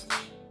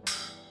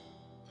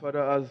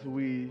Father, as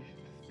we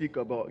speak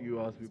about you,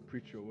 as we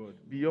preach your word,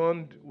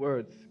 beyond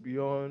words,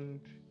 beyond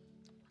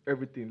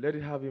everything, let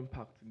it have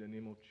impact in the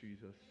name of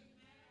Jesus.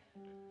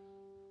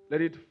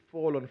 Let it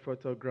fall on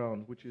fertile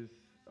ground, which is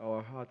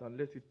our heart, and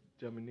let it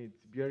germinate,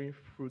 bearing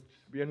fruit,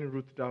 bearing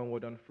root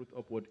downward and fruit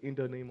upward in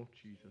the name of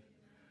Jesus.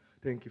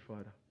 Thank you,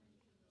 Father.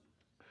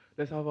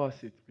 Let's have our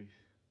seat, please.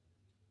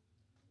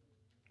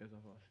 Let's have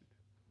our seat.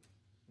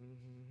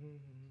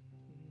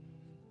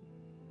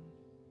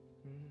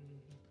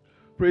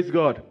 Praise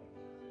God.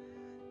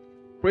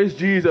 Praise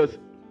Jesus.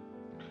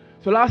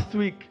 So last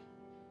week,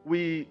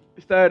 we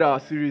started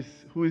our series,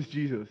 Who is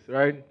Jesus,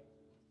 right?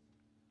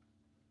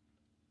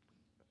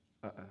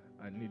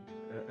 I need...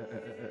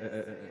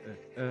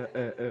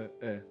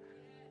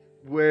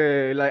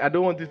 Where, like, I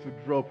don't want it to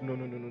drop. No.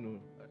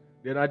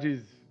 The energy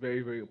is very,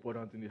 very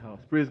important in the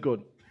house. Praise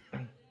God.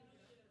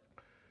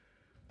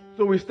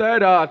 So we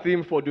started our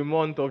theme for the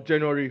month of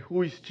January,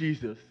 Who is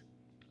Jesus?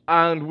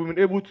 And we've been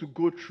able to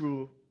go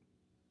through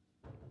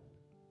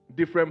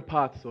different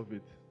parts of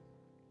it.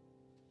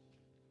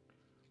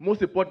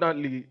 Most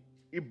importantly,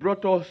 it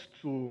brought us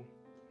to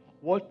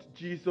what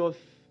Jesus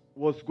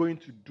was going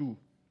to do.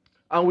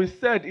 And we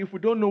said if we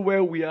don't know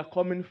where we are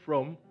coming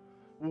from,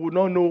 we will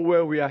not know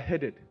where we are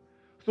headed.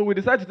 So we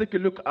decided to take a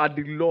look at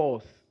the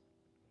laws,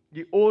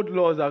 the old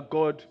laws that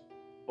God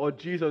or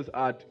Jesus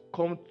had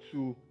come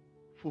to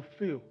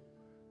fulfill.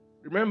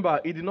 Remember,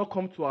 he did not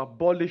come to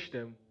abolish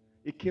them,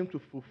 he came to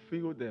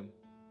fulfill them.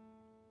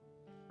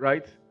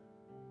 Right?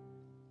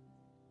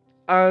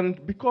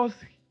 And because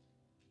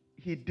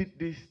he did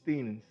these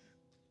things,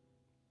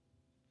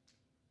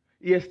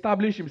 he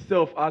established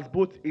himself as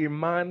both a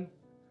man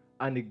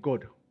and a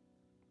God.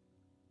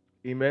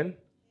 Amen?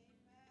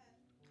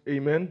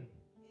 Amen?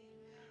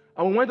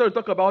 And we wanted to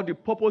talk about the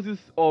purposes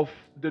of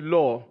the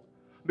law.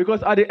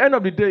 Because at the end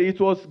of the day, it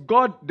was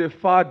God the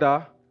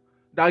Father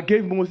that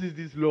gave Moses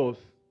these laws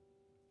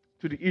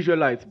to the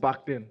Israelites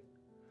back then.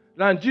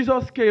 Now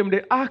Jesus came,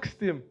 they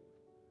asked him,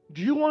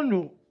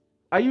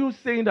 are you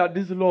saying that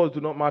these laws do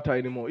not matter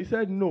anymore? He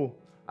said, no,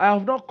 I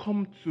have not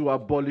come to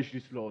abolish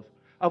these laws.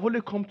 I've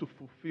only come to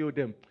fulfill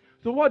them.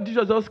 So what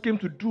Jesus just came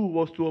to do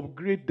was to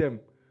upgrade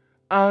them.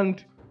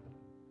 And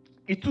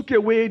he took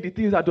away the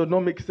things that do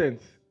not make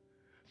sense.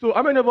 So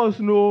how many of us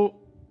know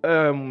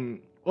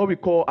what we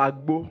call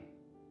agbo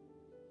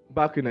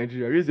back in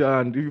Nigeria? Raise your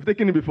hand if you've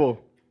taken it before.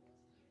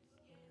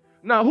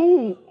 Now,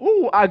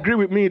 who agree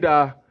with me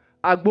that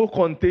agbo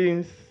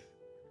contains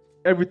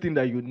everything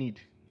that you need?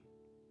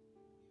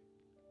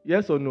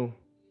 Yes or no?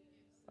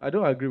 I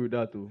don't agree with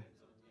that though.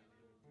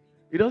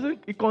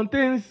 It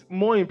contains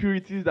more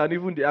impurities than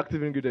even the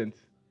active ingredients.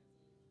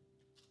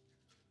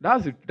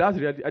 That's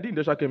reality. I did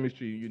industrial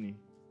chemistry in uni.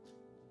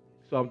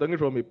 So I'm talking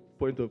from a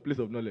place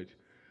of knowledge.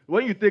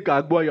 When you take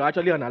agbo, you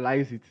actually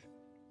analyze it.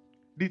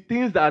 The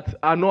things that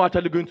are not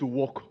actually going to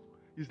work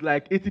is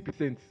like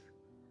 80%.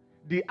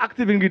 The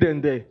active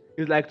ingredient there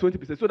is like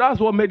 20%. So that's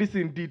what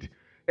medicine did.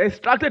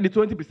 Extracted the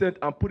 20%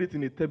 and put it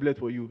in a tablet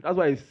for you. That's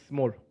why it's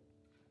small.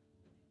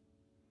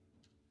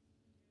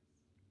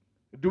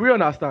 Do we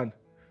understand?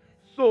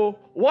 So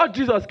what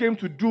Jesus came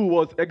to do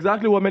was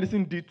exactly what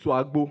medicine did to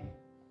agbo.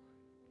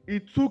 He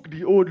took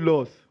the old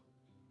laws,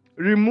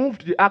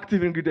 removed the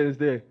active ingredients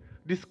there,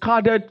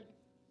 discarded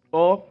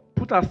or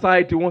put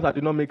aside the ones that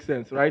did not make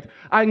sense, right?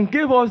 And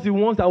gave us the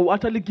ones that will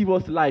actually give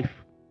us life.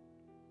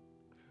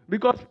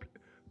 Because,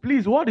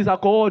 please, what is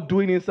alcohol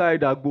doing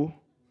inside agbo?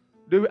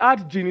 They will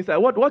add gin inside.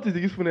 What is the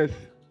usefulness?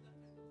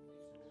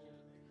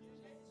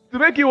 To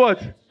make it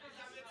what?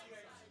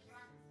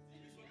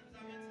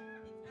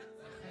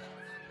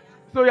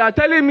 So you are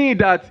telling me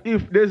that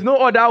if there's no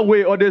other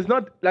way, or there's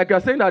not, like you're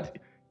saying that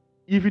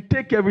if you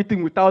take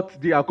everything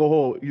without the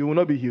alcohol, you will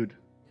not be healed.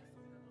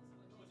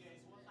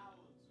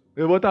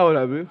 The water will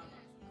have it?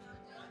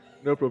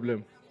 No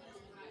problem.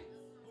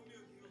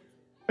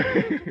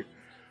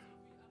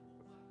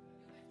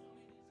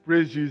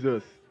 Praise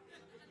Jesus.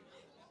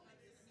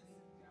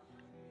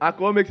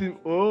 Alcohol makes him...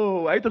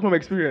 Oh, are you talking from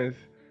experience?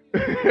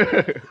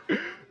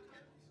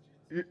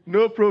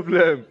 No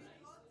problem.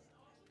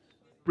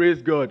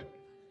 Praise God.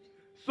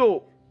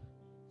 So,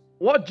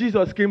 what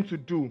Jesus came to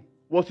do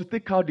was to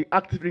take out the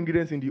active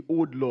ingredients in the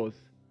old laws.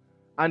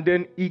 And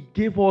then he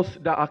gave us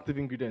that active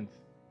ingredients.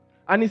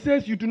 And he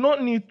says you do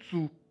not need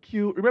to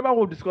kill... Remember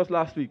what we discussed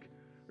last week?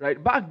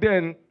 Right? Back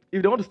then,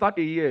 if they want to start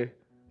a year,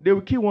 they will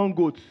kill one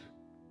goat,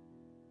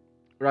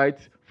 right,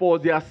 for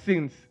their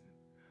sins.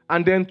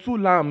 And then 2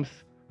 lambs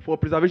for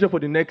preservation for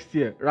the next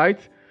year, right?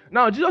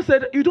 Now, Jesus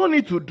said, you don't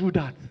need to do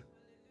that.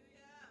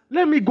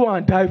 Let me go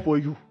and die for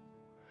you.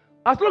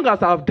 As long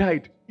as I've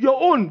died, your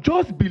own,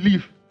 just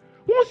believe.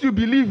 Once you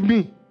believe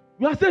me,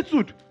 you are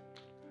settled.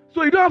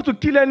 So you don't have to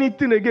kill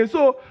anything again.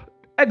 So,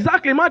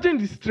 exactly, imagine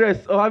the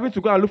stress of having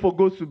to go and look for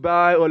goats to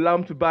buy or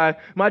lamb to buy.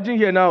 Imagine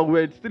here now,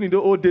 where still in the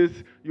old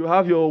days, you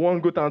have your 1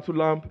 goat and 2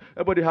 lamb.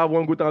 Everybody have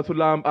 1 goat and 2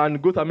 lamb, and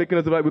goats are making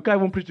us survive. We can't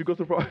even preach the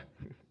gospel.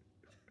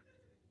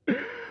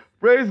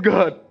 Praise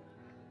God.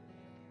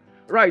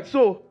 Right,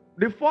 so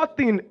the fourth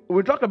thing,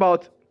 we talked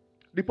about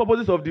the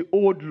purposes of the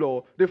old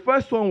law. The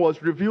first one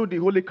was reveal the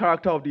holy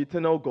character of the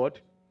eternal God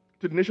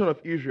to the nation of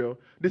Israel.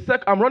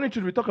 I'm running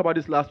through, we talked about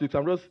this last week, so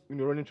I'm just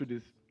running through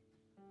this.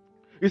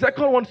 The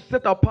second one, to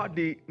set apart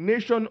the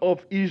nation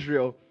of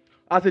Israel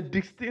as a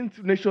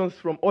distinct nation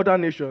from other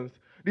nations.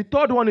 The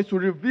third one is to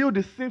reveal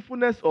the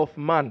sinfulness of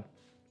man.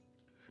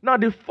 Now,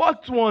 the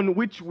fourth one,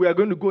 which we are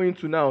going to go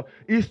into now,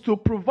 is to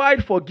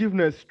provide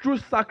forgiveness through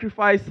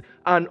sacrifice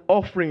and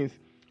offerings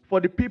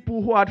for the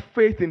people who had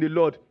faith in the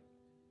Lord.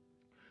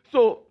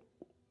 So,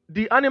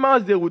 the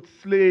animals they would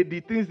slay,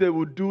 the things they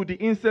would do, the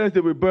incense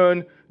they would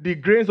burn, the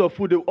grains of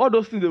food, all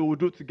those things they would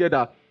do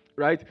together,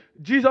 right?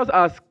 Jesus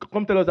has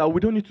come tell us that we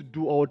don't need to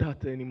do all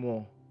that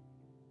anymore.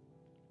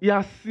 He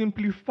has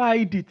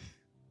simplified it.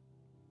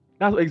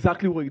 That's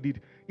exactly what he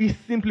did.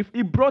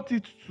 He brought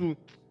it to...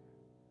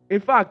 In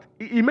fact,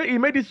 he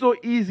made it so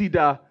easy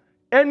that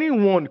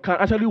anyone can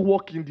actually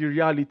walk in the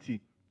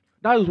reality.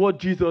 That is what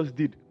Jesus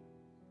did.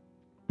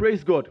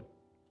 Praise God.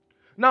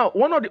 Now,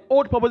 one of the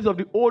old purposes of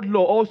the old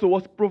law also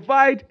was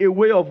provide a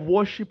way of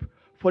worship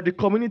for the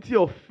community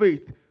of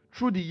faith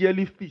through the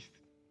yearly feast.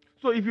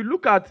 So if you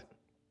look at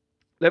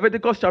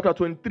Leviticus chapter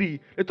 23,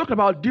 they talk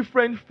about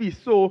different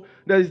feasts. So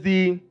there's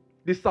the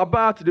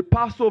Sabbath, the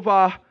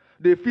Passover,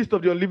 the Feast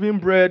of the Unleavened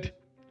Bread,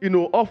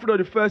 offering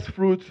of the first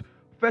fruits,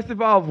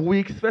 Festival of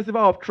Weeks,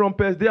 Festival of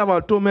Trumpets, Day of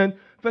Atonement,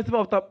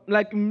 Festival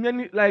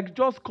of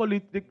just call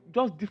it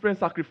just different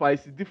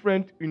sacrifices,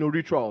 different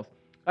rituals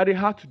that they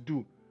had to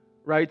do,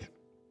 right?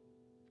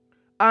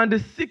 And the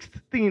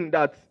sixth thing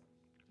that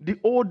the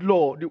old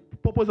law, the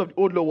purpose of the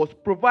old law was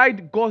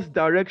provide God's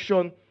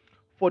direction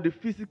for the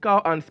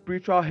physical and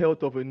spiritual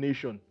health of a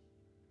nation.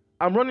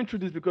 I'm running through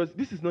this because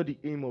this is not the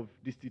aim of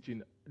this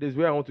teaching. This is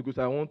where I want to go,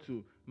 so I want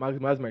to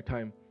maximize my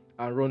time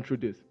and run through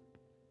this.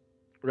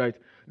 Right.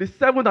 The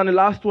seventh and the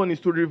last one is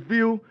to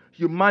reveal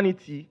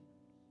humanity,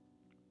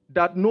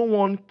 that no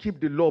one keep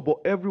the law,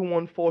 but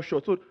everyone falls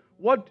short. So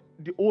what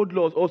the old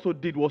laws also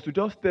did was to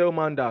just tell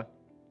man that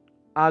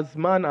I'm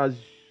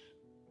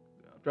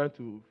trying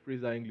to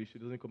phrase that English,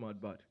 it doesn't come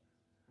out bad.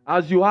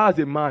 As you are as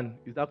a man,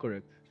 is that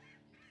correct?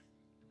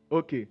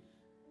 Okay.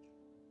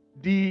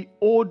 The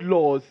old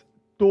laws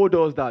told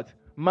us that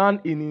man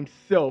in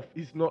himself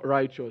is not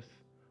righteous.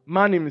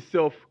 Man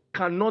himself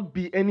cannot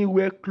be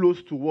anywhere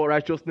close to what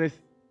righteousness is.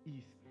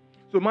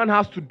 So man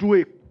has to do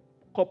a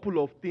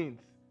couple of things.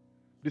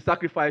 The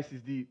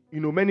sacrifices,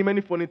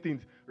 many funny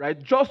things, right?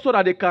 Just so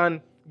that they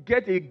can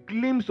get a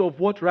glimpse of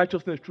what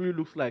righteousness truly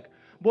looks like.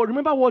 But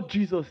remember what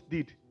Jesus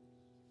did.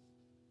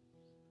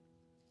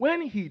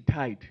 When he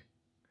died,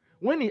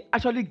 when he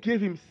actually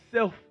gave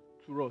himself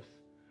to us,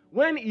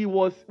 when he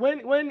was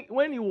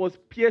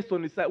pierced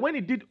on the side, when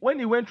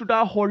he went through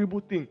that horrible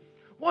thing,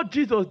 what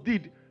Jesus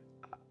did.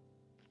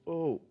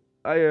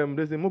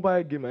 There's a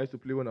mobile game I used to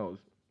play when I was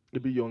a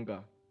bit younger.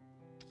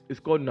 It's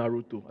called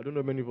Naruto. I don't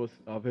know if many of us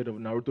have heard of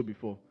Naruto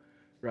before,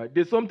 right?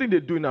 There's something they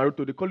do in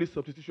Naruto. They call it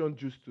substitution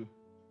juice too.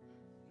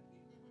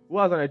 Who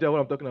has an idea of what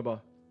I'm talking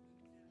about?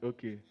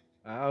 Okay,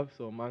 I have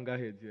some manga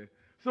heads here.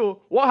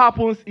 So what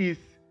happens is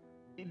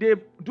they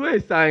do a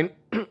sign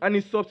and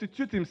he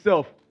substitutes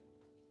himself.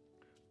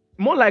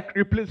 More like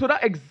replace. So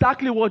that's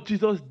exactly what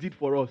Jesus did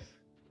for us.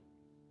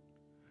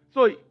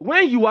 So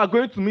when you are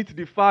going to meet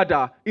the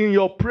Father in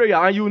your prayer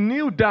and you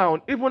kneel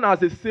down, even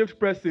as a saved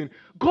person,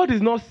 God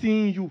is not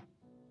seeing you.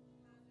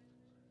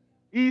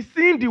 He's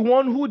seeing the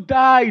one who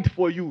died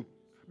for you.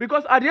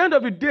 Because at the end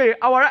of the day,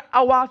 our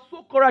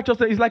so-called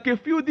righteousness is like a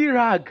filthy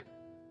rag.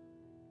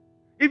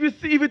 If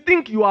you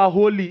think you are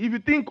holy, if you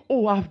think,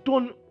 I've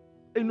done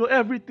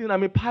everything,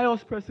 I'm a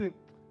pious person.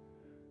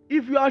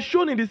 If you are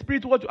shown in the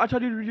spirit what you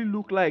actually really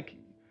look like,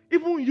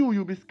 even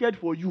you'll be scared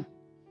for you.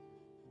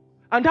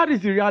 And that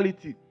is the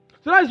reality.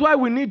 So that is why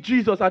we need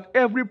Jesus at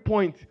every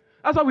point.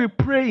 That's why we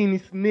pray in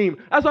his name.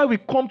 That's why we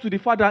come to the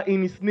Father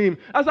in his name.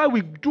 That's why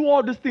we do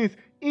all these things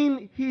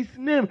in his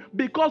name.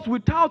 Because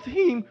without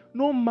him,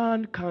 no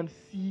man can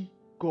see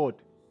God.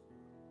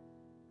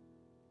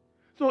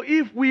 So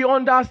if we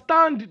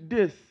understand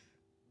this,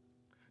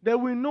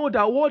 then we know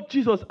that what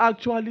Jesus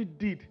actually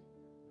did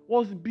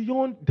was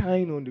beyond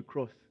dying on the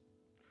cross.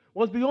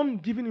 Was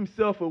beyond giving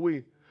himself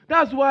away.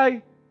 That's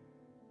why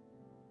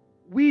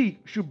we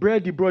should bear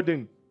the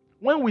burden.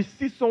 When we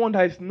see someone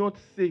that is not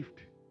saved,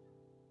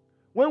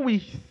 when we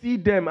see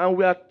them and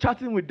we are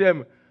chatting with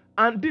them,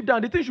 and deep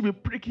down, the thing should be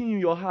pricking in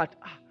your heart.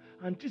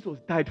 And Jesus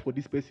died for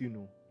this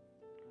person,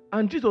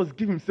 And Jesus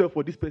gave himself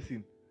for this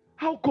person.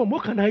 How come?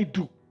 What can I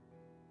do?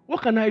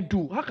 What can I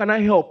do? How can I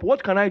help?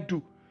 What can I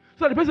do?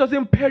 So the person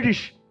doesn't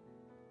perish.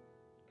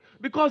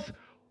 Because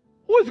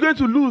who is going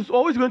to lose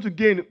or who is going to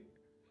gain?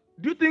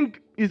 Do you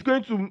think is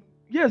going to...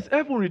 Yes,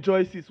 everyone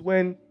rejoices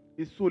when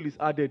his soul is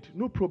added.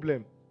 No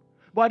problem.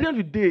 But at the end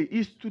of the day,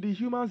 it's to the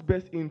human's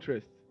best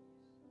interest.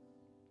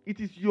 It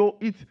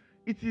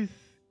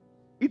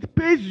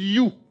pays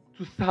you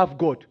to serve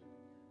God.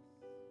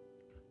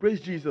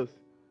 Praise Jesus.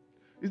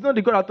 It's not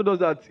the God that told us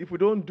that if we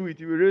don't do it,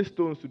 he will raise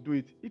stones to do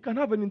it. He can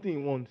have anything he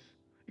wants.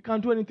 He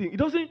can do anything. It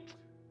doesn't...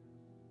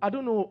 I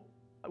don't know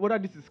whether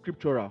this is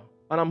scriptural.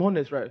 And I'm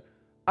honest, right?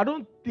 I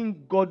don't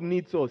think God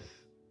needs us.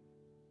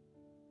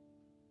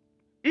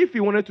 If he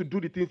wanted to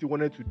do the things he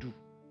wanted to do,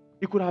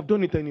 he could have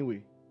done it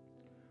anyway.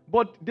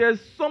 But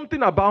there's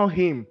something about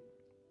him.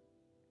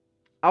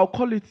 I'll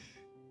call it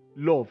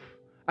love.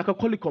 I can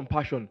call it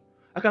compassion.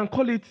 I can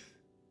call it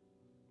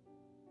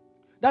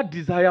that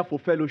desire for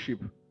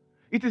fellowship.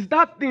 It is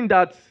that thing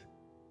that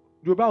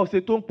the Bible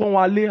says, "Don't pon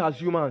wale" as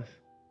humans.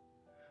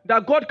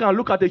 That God can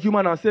look at a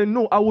human and say,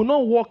 "No, I will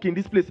not walk in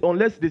this place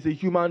unless there's a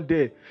human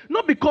there."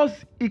 Not because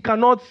he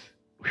cannot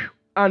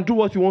and do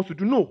what he wants to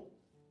do. No.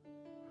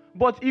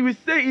 But he will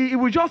say, he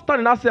will just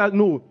stand and say,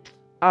 "No,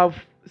 I've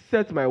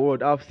set my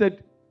word. I've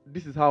said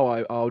this is how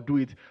I'll do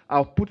it.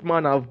 I've put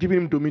man, I've given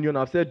him dominion.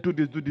 I've said, do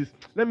this, do this.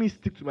 Let me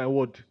stick to my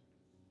word."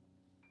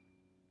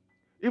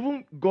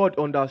 Even God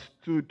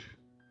understood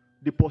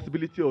the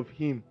possibility of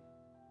him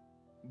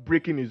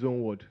breaking his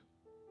own word.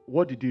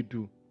 What did he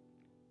do?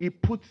 He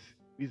put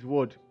his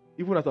word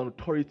even as an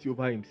authority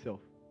over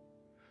himself.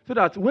 So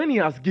that when he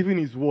has given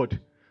his word,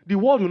 the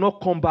word will not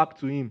come back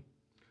to him.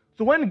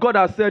 So when God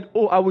has said,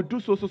 "Oh, I will do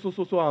so,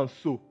 and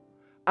so,"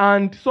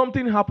 and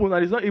something happens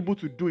and he's not able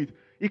to do it,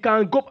 you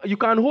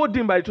can hold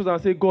him by the throat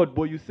and say, "God,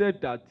 but you said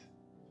that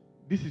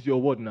this is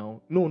your word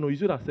now." No, you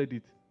should have said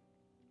it.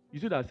 You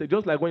should have said,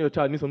 just like when your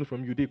child needs something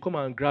from you, they come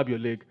and grab your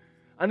leg.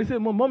 And they say,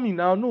 "Mommy,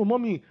 now, no,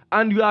 mommy."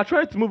 And you are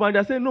trying to move and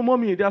they're saying, "No,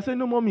 mommy." They are saying,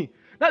 "No, mommy."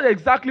 That's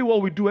exactly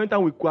what we do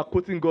anytime we are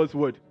quoting God's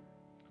word.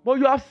 But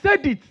you have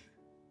said it.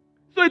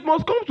 So it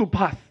must come to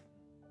pass.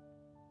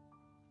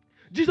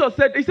 Jesus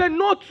said, he said,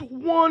 not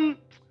one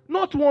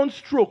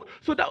stroke.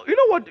 So that, you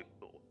know what?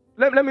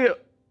 Let me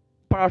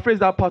paraphrase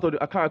that part of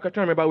I can't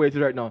remember where it is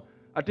right now.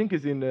 I think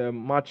it's in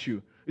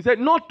Matthew. He said,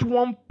 not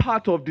one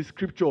part of the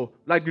scripture,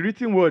 like the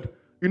written word,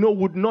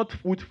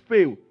 would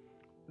fail.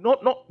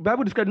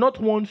 Bible describes not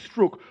one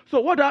stroke. So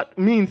what that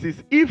means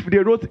is, if they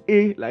wrote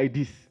A like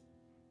this,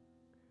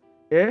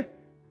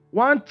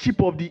 one chip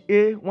of the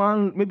A,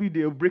 one, maybe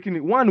they're breaking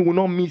it, one will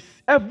not miss.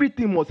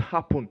 Everything must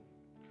happen.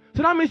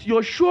 So that means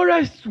your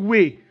surest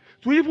way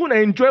to even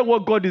enjoy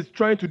what God is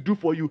trying to do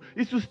for you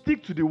is to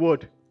stick to the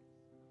word.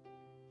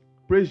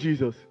 Praise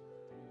Jesus.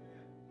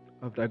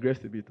 I've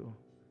digressed a bit.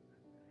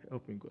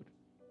 Help me, God.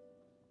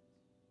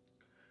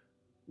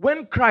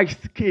 When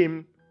Christ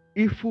came,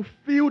 he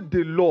fulfilled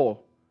the law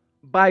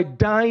by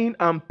dying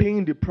and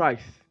paying the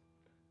price.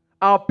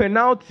 Our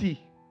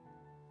penalty,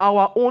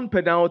 our own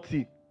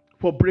penalty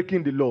for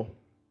breaking the law.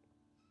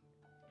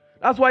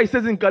 That's why it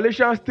says in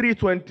Galatians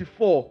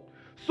 3:24,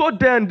 "So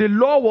then the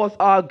law was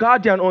our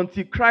guardian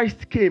until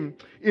Christ came,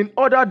 in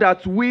order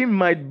that we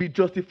might be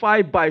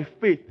justified by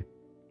faith."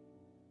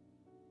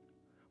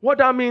 What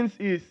that means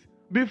is,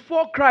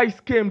 before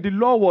Christ came, the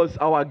law was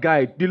our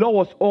guide. The law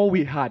was all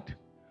we had.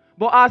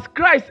 But as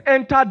Christ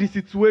entered the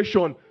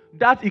situation,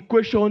 that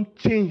equation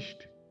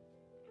changed.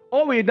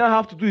 All we now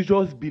have to do is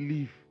just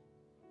believe.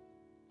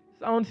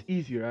 Sounds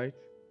easy, right?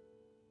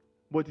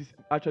 But it's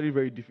actually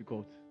very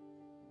difficult.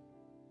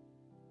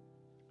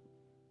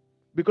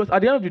 Because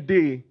at the end of the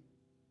day,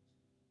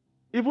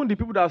 even the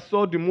people that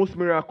saw the most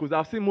miracles, that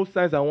have seen most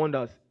signs and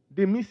wonders,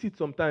 they miss it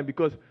sometimes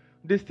because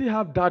they still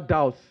have that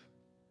doubt.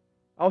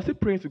 I was still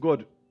praying to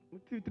God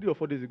 3 or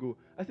 4 days ago.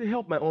 I said,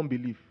 "Help my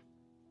unbelief."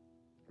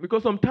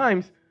 Because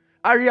sometimes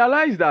I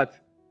realize that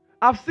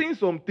I've seen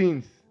some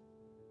things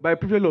by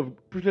privilege,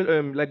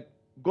 like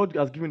God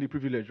has given the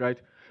privilege, right?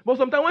 But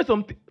sometimes when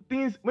some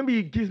things, maybe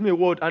he gives me a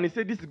word and he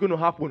said this is going to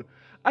happen,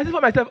 I just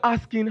find myself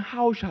asking,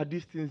 how shall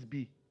these things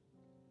be?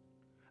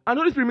 And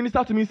Holy Spirit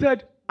ministered to me,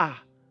 said,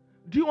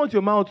 do you want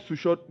your mouth to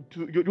shut,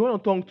 you want your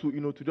tongue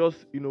to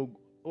just,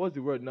 what's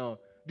the word now?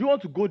 Do you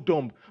want to go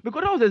dumb?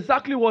 Because that was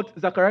exactly what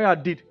Zechariah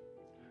did.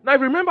 Now,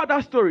 if you remember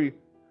that story,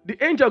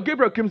 the angel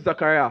Gabriel came to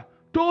Zechariah,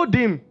 told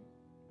him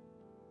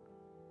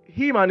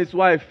and his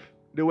wife,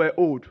 they were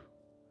old.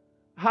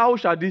 How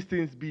shall these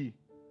things be?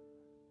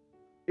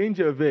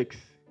 Angel vexed.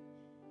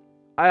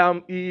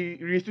 He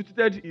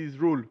restituted his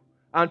role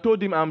and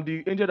told him, "I'm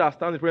the angel that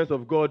stands in the presence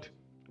of God,"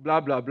 blah,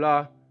 blah,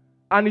 blah.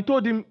 And he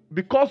told him,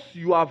 "Because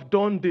you have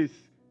done this,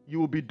 you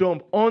will be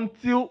dumb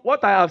until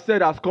what I have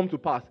said has come to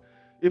pass."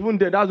 Even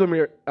then, that's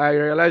when I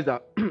realized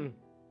that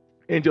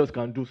angels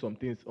can do some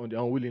things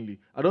unwillingly.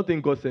 I don't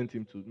think God sent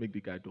him to make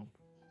the guy dumb.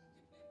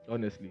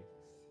 Honestly.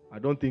 I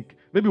don't think.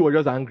 Maybe he was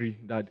just angry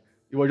that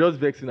he was just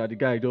vexing that the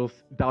guy just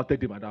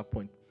doubted him at that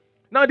point.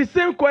 Now, the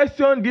same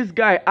question this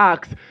guy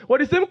asked was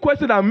the same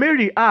question that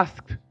Mary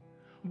asked.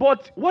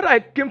 But what I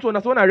came to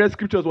understand when I read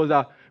scriptures was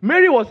that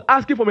Mary was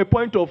asking from a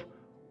point of,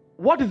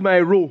 what is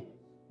my role?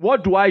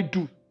 What do I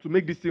do to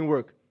make this thing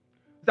work?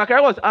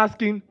 Zachariah was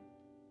asking,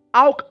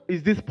 how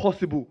is this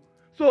possible?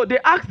 So they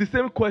asked the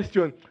same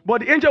question,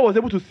 but the angel was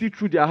able to see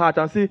through their heart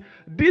and say,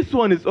 this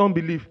one is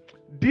unbelief.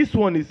 This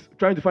one is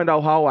trying to find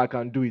out how I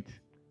can do it.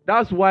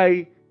 That's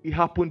why it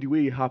happened the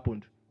way it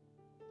happened.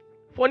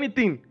 Funny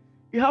thing,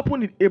 it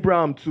happened with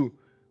Abraham too.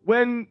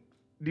 When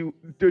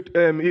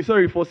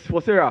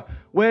for Sarah,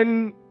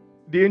 when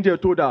the angel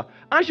told her,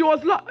 and she was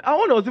I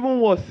wonder was even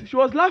worse. She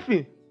was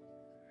laughing.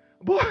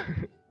 But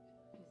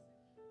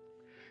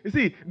you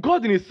see,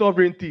 God in His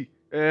sovereignty,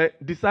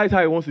 decides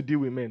how he wants to deal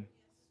with men.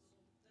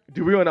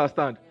 Do we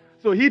understand?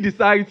 So he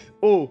decides,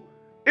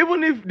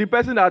 even if the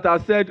person that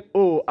has said,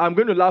 I'm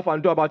going to laugh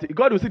and do about it,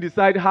 God will still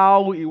decide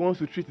how he wants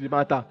to treat the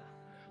matter.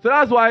 So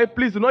that's why,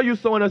 please do not use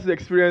someone else's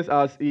experience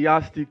as a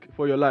yardstick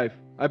for your life.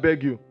 I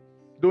beg you.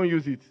 Don't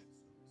use it.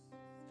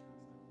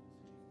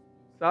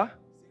 Sir?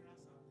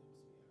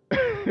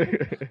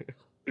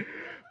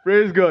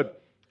 Praise God.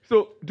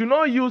 So do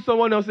not use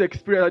someone else's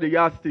experience as a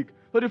yardstick.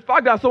 So the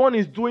fact that someone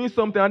is doing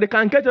something and they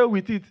can get away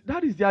with it,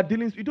 that is their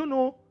dealings. You don't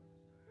know.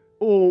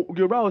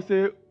 Yoruba will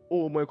say,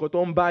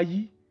 moikoton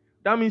bayi.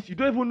 That means you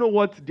don't even know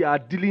what they are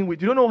dealing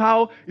with. You don't know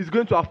how it's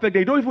going to affect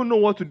them. You don't even know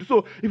what to do.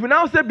 So if you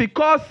now say,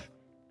 because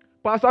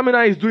Pastor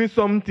Amina is doing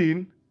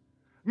something,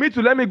 me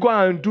to let me go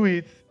and do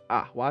it.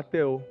 What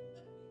tell?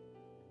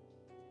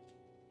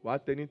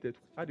 What tell?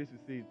 How do you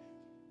say it?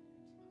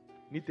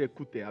 Nite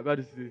kute. How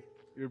do you say?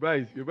 Yoruba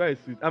is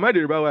sweet. Am I the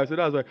Yoruba wife? So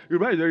that's why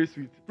Yoruba is very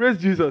sweet. Praise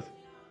Jesus.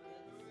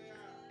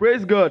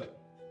 Praise God.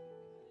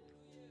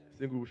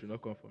 Single people should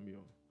not come for me.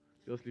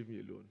 Just leave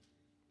me alone.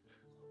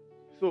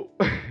 So,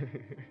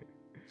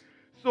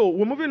 so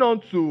we're moving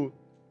on to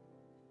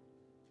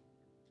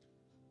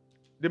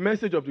the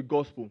message of the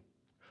gospel,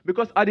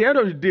 because at the end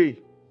of the day,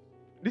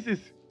 this is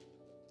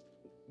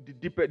the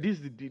deeper. This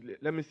is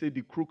let me say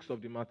the crux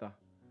of the matter,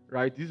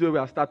 right? This is where we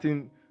are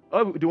starting.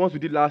 The ones we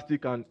did last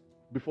week and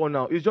before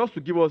now is just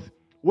to give us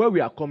where we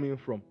are coming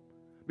from,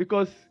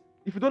 because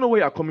if you don't know where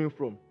you are coming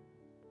from,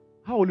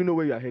 how will you know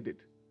where you are headed?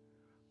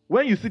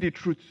 When you see the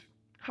truth,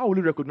 how will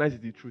you recognize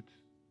the truth?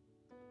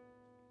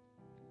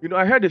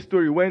 I heard a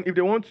story when, if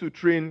they want to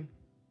train,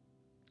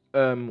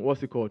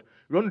 what's it called?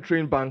 You want to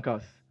train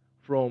bankers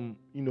from,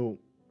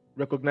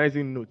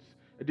 recognizing notes.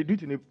 They do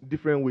it in a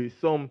different way.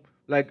 Some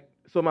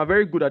are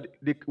very good at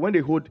when they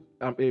hold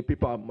a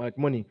paper like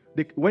money.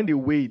 When they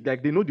weigh,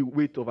 like they know the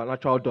weight of an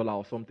actual dollar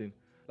or something.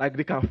 Like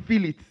they can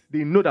feel it.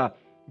 They know that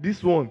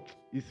this one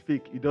is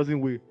fake. It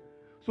doesn't weigh.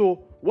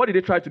 So what did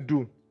they try to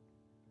do?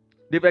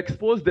 They've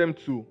exposed them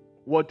to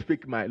what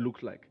fake might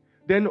look like.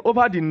 Then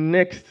over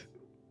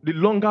the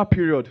longer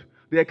period,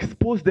 they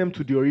expose them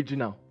to the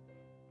original.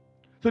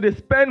 So they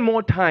spend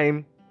more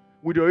time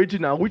with the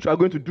original, which we are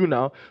going to do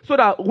now, so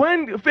that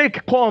when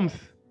fake comes,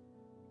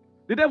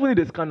 they don't even need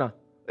a scanner.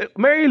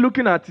 Mary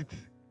looking at it.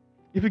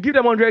 If you give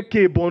them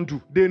 100K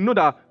bundle, they know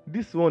that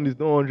this one is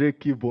not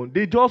 100K bundle.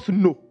 They just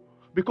know.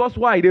 Because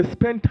why? They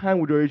spend time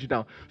with the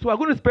original. So we're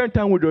going to spend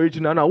time with the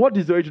original. Now, what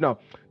is the original?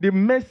 The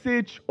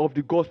message of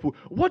the gospel.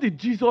 What did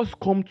Jesus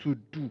come to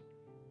do?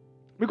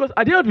 Because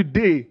at the end of the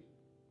day,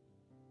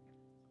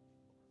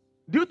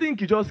 do you think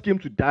he just came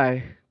to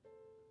die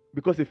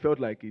because he felt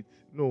like it?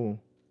 No.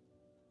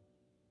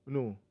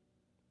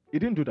 He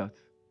didn't do that.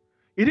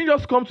 He didn't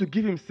just come to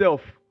give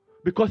himself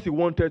because he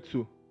wanted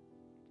to.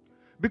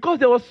 Because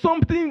there was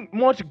something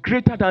much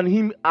greater than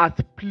him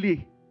at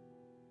play.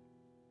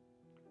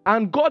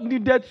 And God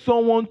needed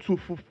someone to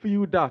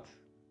fulfill that.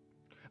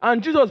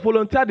 And Jesus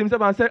volunteered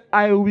himself and said,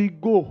 I will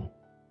go.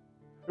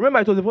 Remember,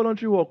 it was a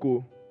voluntary work.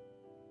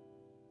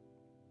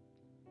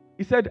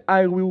 He said,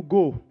 I will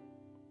go.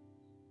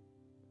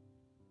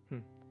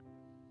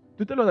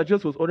 To tell us that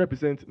Jesus was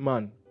 100%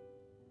 man.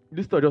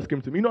 This thought just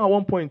came to me. At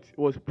one point,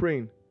 he was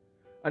praying.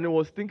 And he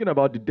was thinking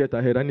about the death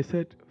ahead. And he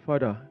said,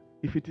 Father,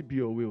 if it be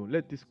your will,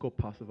 let this cup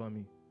pass over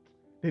me.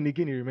 Then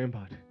again he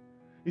remembered.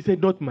 He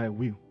said, not my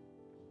will,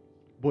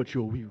 but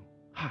your will.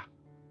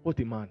 What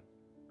a man.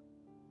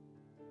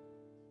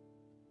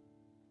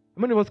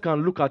 How many of us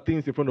can look at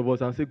things in front of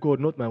us and say,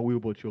 God, not my will,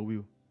 but your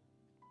will?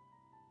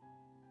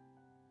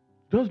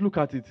 Just look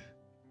at it.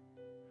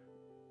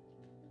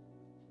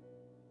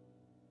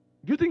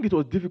 Do you think it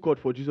was difficult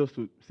for Jesus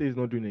to say he's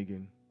not doing it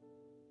again?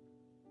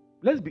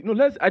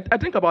 I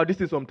think about this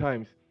thing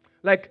sometimes.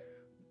 Like,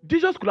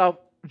 Jesus could have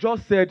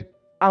just said,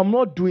 I'm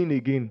not doing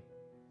again.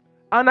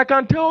 And I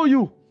can tell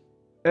you,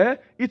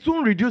 it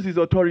won't reduce his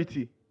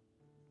authority.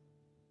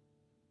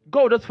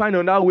 God will just find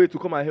another way to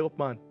come and help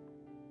man.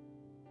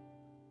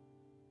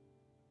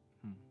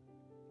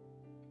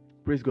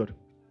 Praise God.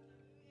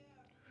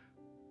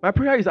 My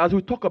prayer is, as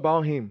we talk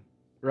about him,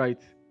 right,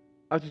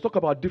 as we talk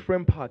about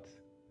different parts,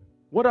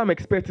 what I'm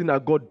expecting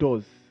that God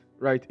does,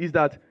 right, is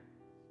that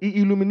he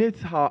illuminates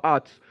our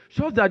hearts,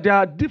 shows that there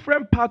are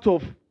different parts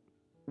of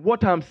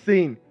what I'm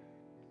saying.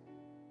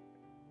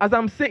 As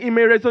I'm saying, it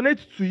may resonate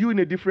to you in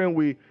a different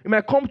way. It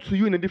might come to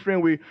you in a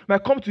different way. It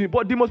might come to you.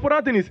 But the most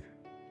important thing is,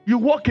 you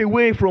walk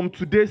away from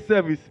today's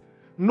service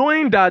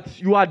knowing that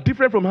you are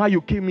different from how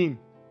you came in.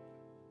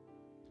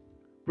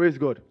 Praise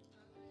God.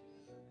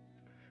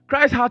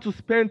 Christ had to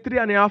spend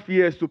 3.5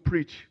 years to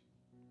preach.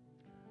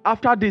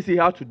 After this, he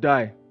had to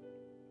die.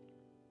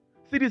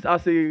 See this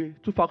as a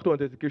two-factor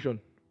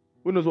authentication.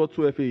 Who knows what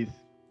 2FA is?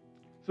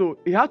 So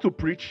he had to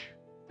preach,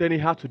 then he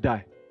had to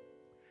die.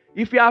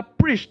 If he had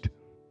preached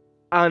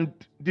and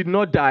did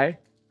not die,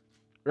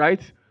 right,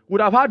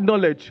 would have had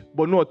knowledge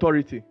but no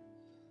authority.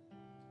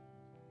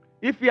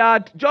 If he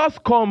had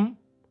just come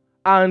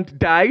and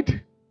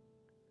died,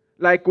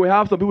 like we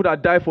have some people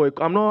that die for it,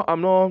 I'm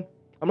not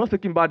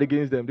speaking bad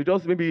against them. They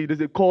just, maybe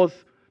there's a cause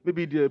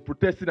maybe they're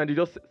protesting and they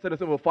just set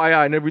themselves on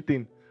fire and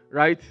everything,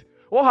 right?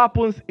 What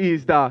happens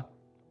is that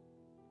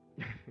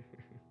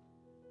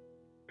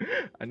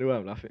I know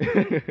I'm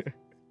laughing.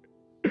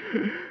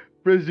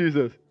 Praise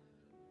Jesus.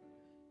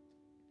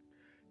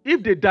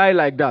 If they die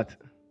like that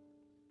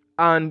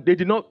and they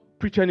did not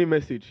preach any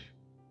message,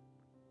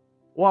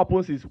 what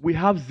happens is we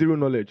have zero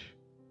knowledge.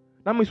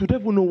 That means we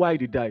don't even know why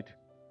they died.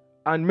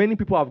 And many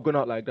people have gone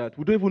out like that.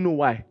 We don't even know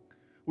why.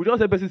 We just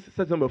say person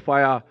set them on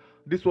fire.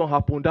 This one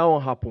happened, that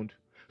one happened.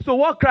 So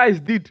what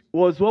Christ did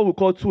was what we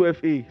call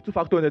 2FA,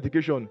 two-factor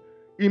authentication.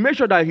 He made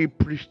sure that he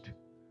preached.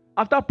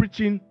 After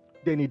preaching,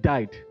 then he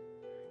died.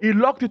 He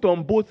locked it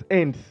on both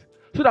ends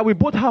so that we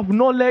both have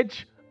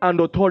knowledge and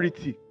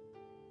authority.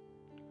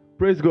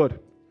 Praise God.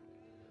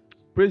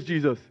 Praise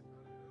Jesus.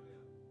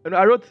 And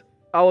I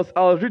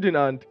was reading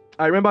and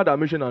I remember that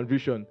mission and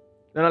vision.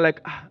 And I'm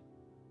like,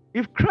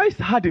 if Christ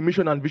had a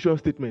mission and vision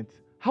statement,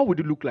 how would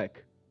it look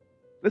like?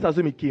 Let's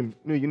assume he came.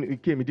 No, he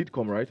came. He did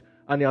come, right?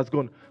 And he has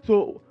gone.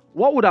 So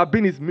what would have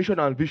been his mission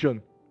and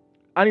vision?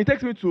 And it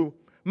takes me to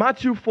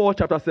Matthew 4,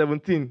 chapter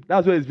 17.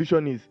 That's where his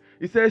vision is.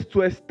 It says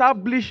to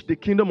establish the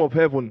kingdom of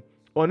heaven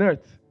on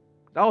earth.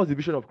 That was the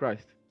vision of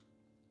Christ.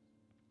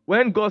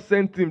 When God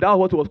sent him, that was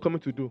what he was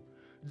coming to do.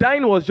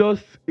 Dying was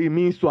just a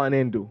means to an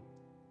end, though.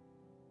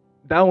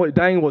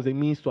 Dying was a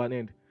means to an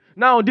end.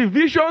 Now, the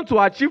vision to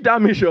achieve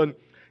that mission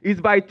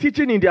is by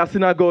teaching in their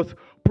synagogues,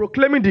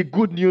 proclaiming the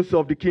good news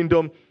of the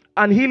kingdom,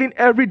 and healing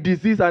every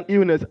disease and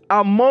illness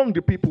among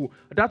the people.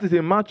 That is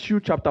in Matthew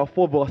chapter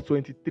 4, verse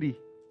 23.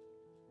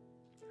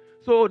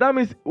 So that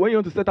means when you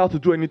want to set out to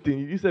do anything,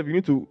 you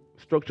need to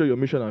structure your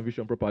mission and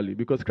vision properly,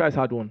 because Christ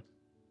had one.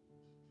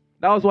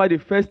 That was why the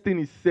first thing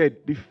he said,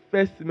 the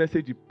first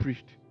message he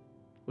preached,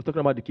 was talking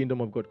about the kingdom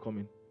of God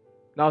coming.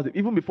 Now,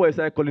 even before he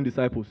started calling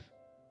disciples,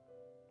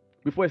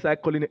 before he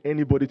started calling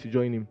anybody to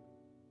join him,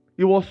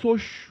 he was so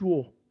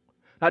sure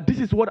that this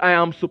is what I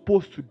am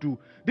supposed to do.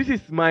 This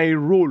is my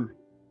role.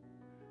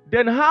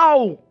 Then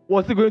how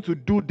was he going to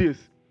do this?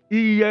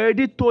 He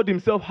already told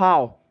himself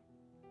how.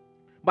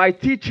 By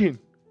teaching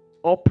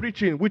or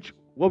preaching, which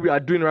what we are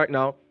doing right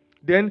now,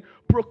 then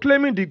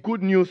proclaiming the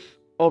good news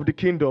of the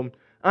kingdom,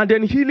 and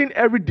then healing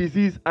every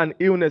disease and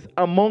illness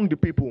among the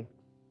people.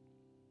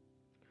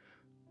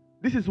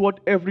 This is what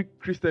every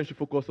Christian should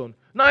focus on.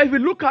 Now, if we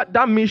look at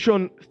that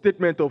mission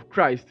statement of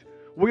Christ,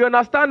 we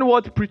understand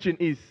what preaching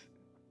is.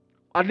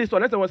 At least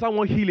unless we understand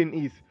what healing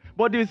is.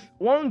 But there's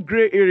one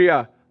gray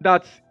area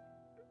that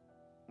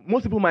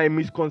most people might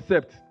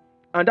misconcept,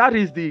 and that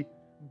is the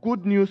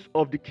good news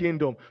of the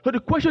kingdom. So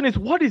the question is,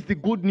 what is the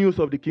good news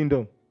of the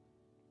kingdom?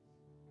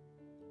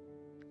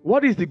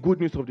 What is the good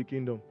news of the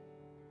kingdom?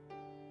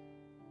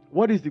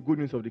 What is the good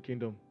news of the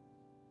kingdom?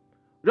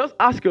 Just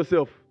ask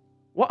yourself,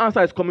 what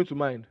answer is coming to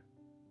mind?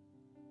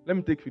 Let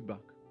me take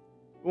feedback.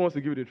 Who wants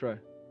to give it a try?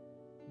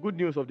 Good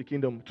news of the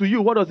kingdom. To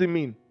you, what does it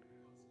mean?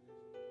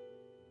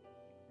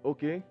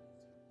 Okay.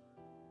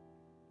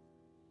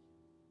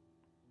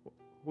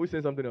 Who is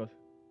saying something else?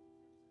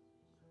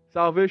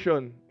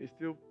 Salvation is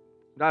still,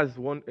 that's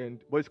one end,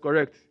 but it's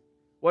correct.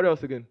 What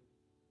else again?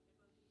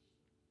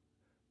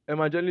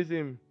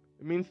 Evangelism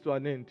means to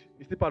an end.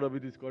 It's still part of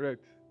it, is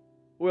correct.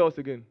 Who else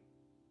again?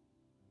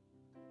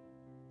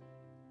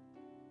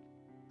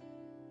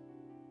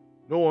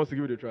 No one wants to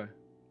give it a try.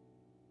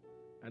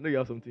 I know you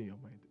have something in your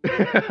mind.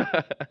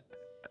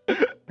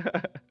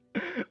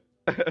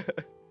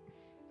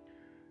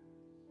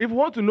 If we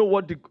want to know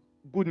what the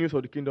good news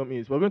of the kingdom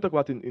is, we're going to talk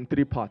about it in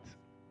three parts.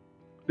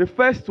 The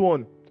first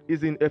one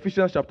is in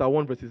Ephesians chapter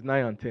 1, verses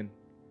 9 and 10.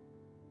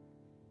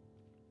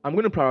 I'm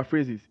going to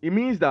paraphrase this. It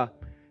means that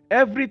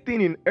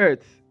everything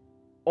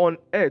on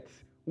earth,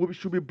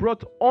 should be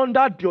brought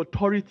under the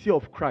authority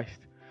of Christ.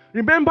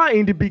 Remember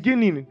in the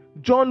beginning,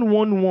 John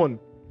 1:1,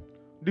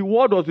 the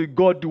Word was with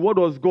God, the Word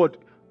was God.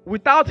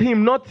 Without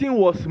him, nothing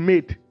was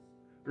made.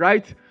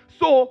 Right?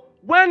 So,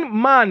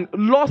 when man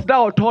lost that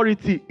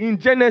authority in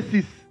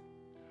Genesis,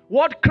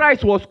 what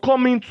Christ was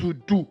coming to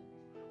do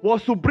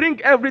was to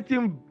bring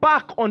everything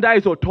back under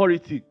his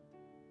authority.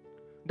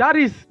 That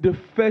is the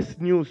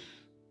first news.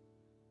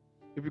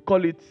 If we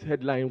call it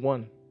headline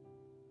 1.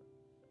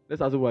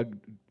 Let's assume we're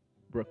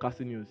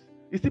broadcasting news.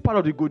 It's still part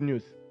of the good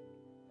news.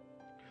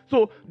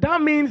 So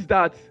that means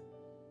that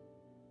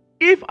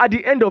if at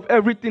the end of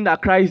everything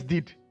that Christ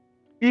did,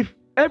 if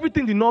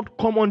everything did not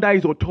come under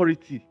his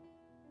authority,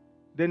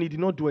 then he did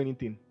not do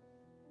anything.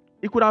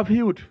 He could have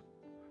healed.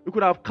 He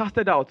could have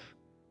casted out,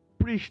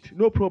 preached,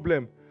 no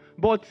problem.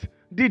 But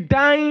the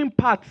dying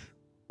part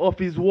of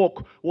his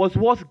work was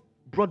what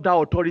brought that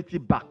authority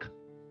back.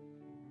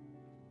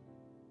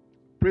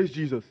 Praise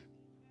Jesus.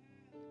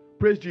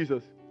 Praise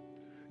Jesus.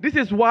 This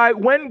is why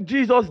when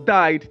Jesus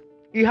died,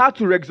 he had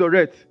to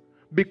resurrect,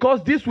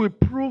 because this will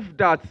prove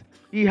that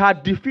he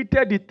had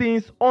defeated the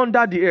things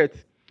under the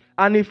earth.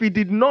 And if he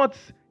did not,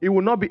 he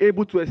will not be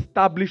able to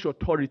establish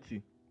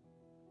authority.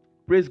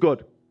 Praise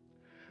God.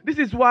 This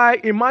is why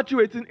in Matthew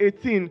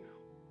 18:18,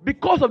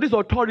 because of this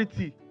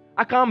authority,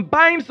 I can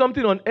bind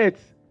something on earth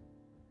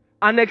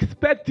and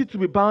expect it to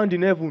be bound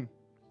in heaven.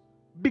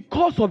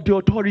 Because of the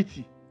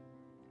authority.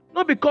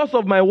 Not because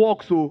of my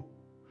work, so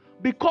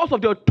because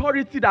of the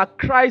authority that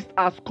Christ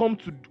has come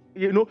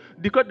to,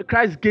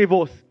 Christ gave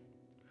us.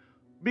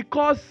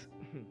 Because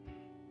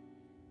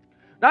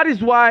that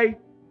is why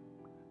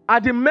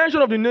at the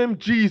mention of the name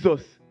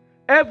Jesus,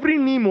 every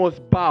knee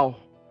must bow,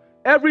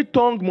 every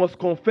tongue must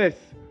confess.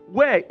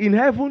 Where? In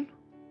heaven,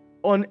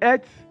 on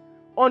earth,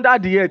 under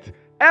the earth.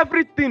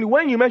 Everything,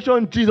 when you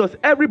mention Jesus,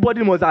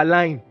 everybody must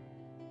align.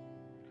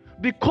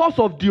 Because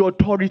of the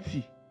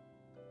authority.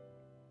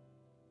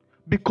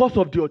 Because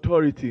of the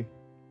authority.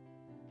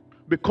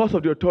 Because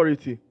of the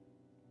authority.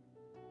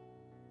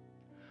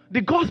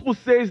 The gospel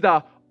says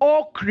that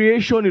all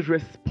creation is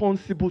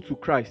responsible to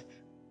Christ.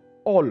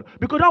 All.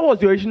 Because that was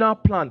the original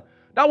plan.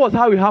 That was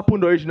how it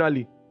happened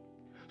originally.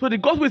 So the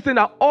gospel is saying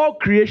that all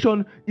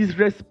creation is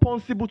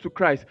responsible to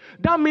Christ.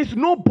 That means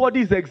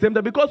nobody is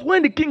exempted, because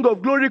when the King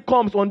of Glory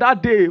comes on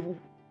that day,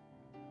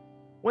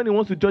 when he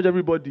wants to judge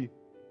everybody,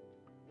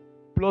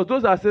 plus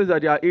those that say that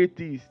they are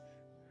atheists,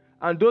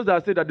 and those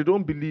that say that they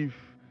don't believe,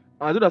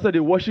 and those that say they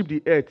worship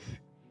the earth,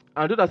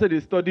 and those that say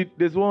they studied,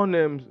 there's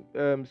one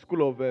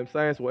school of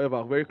science,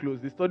 whatever, very close,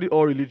 they study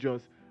all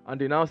religions,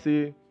 and they now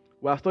say,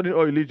 we are studying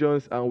all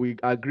religions, and we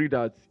agree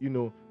that,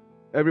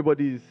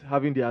 everybody is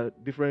having their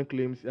different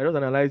claims. They're just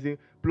analyzing.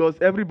 Plus,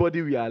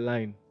 everybody we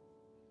align.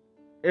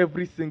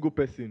 Every single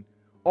person.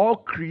 All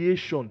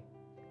creation.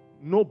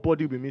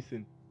 Nobody will be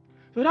missing.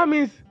 So that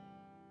means,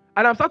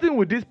 and I'm starting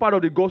with this part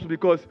of the gospel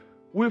because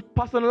we've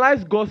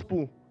personalized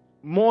gospel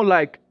more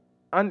like,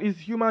 and it's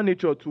human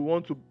nature to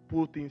want to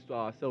put things to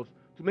ourselves,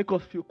 to make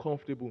us feel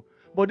comfortable.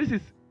 But this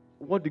is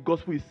what the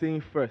gospel is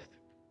saying first.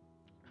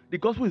 The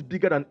gospel is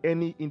bigger than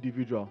any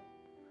individual.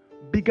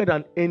 Bigger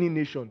than any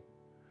nation.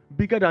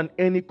 Bigger than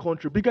any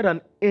country, bigger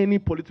than any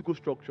political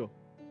structure.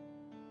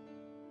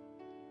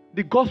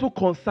 The gospel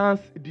concerns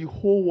the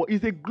whole world.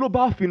 It's a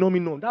global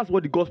phenomenon. That's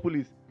what the gospel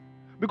is.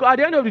 Because at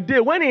the end of the day,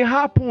 when it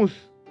happens,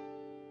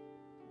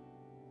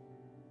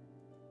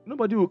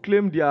 nobody will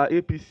claim they are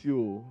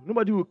APC.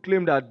 Nobody will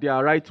claim that they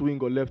are right wing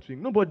or left wing.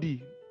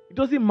 Nobody. It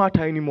doesn't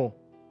matter anymore.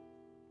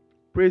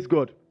 Praise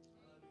God.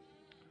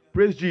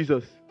 Praise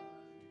Jesus.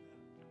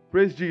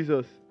 Praise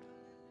Jesus.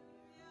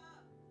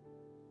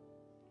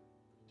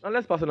 And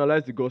let's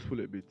personalize the gospel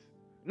a bit.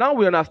 Now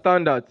we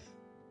understand that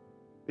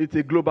it's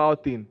a global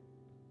thing,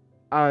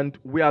 and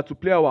we are to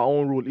play our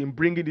own role in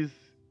bringing this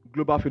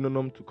global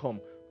phenomenon to come.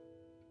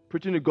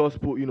 Preaching the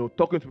gospel,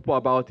 talking to people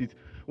about it.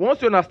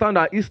 Once you understand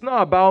that it's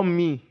not about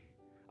me,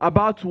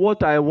 about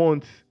what I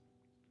want,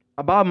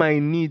 about my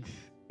needs,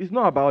 it's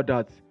not about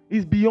that.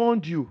 It's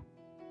beyond you.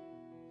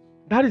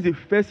 That is the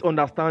first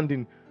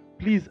understanding.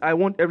 Please, I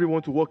want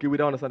everyone to walk away with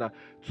that understand that.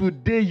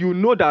 Today, you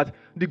know that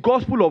the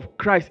gospel of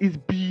Christ is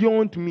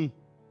beyond me.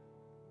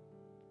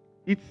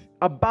 It's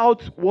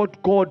about what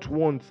God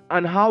wants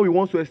and how he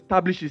wants to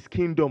establish his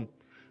kingdom.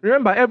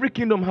 Remember, every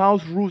kingdom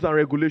has rules and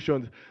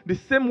regulations. The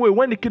same way,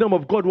 when the kingdom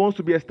of God wants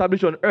to be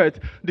established on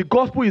earth, the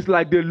gospel is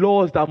like the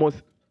laws that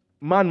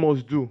man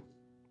must do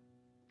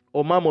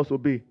or man must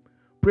obey.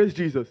 Praise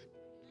Jesus.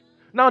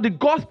 Now, the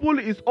gospel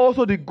is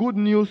also the good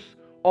news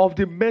of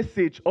the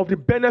message, of the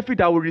benefit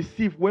that we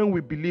receive when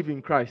we believe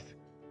in Christ.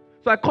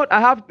 So I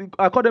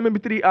call them maybe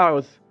 3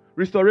 R's: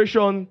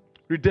 restoration,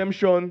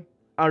 redemption,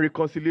 and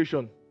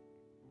reconciliation.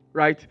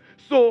 Right?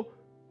 So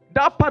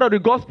that part of the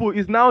gospel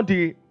is now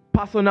the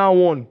personal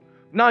one.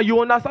 Now you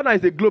understand that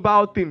it's a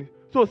global thing.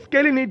 So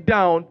scaling it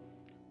down,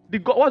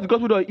 what the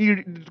gospel does?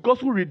 The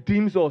gospel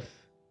redeems us,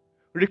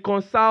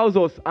 reconciles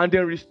us, and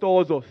then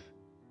restores us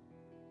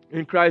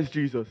in Christ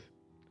Jesus.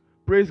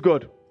 Praise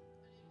God.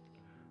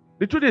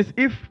 The truth is,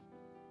 if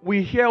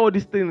we hear all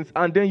these things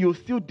and then you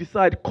still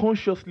decide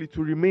consciously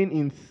to remain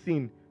in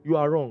sin, you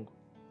are wrong.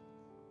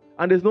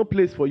 And there's no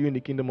place for you in the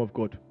kingdom of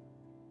God.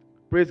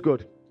 Praise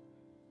God.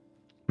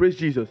 Praise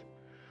Jesus.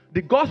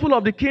 The gospel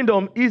of the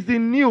kingdom is the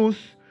news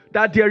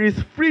that there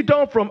is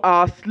freedom from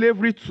our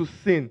slavery to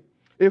sin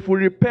if we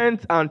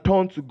repent and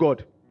turn to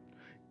God.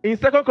 In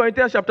 2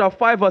 Corinthians chapter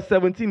 5 verse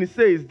 17, it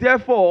says,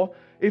 "Therefore,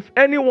 if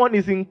anyone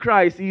is in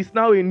Christ, he is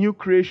now a new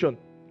creation.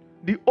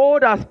 The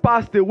old has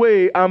passed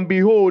away, and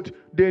behold,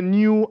 the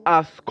new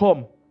has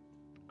come."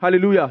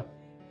 Hallelujah.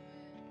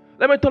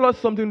 Let me tell us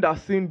something that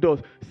sin does.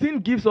 Sin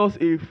gives us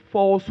a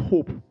false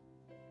hope.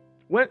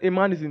 When a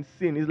man is in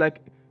sin,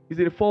 it's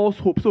a false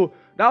hope. So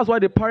that's why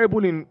the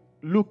parable in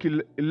Luke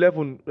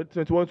 11,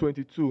 21,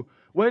 22,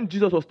 when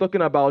Jesus was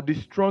talking about the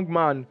strong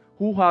man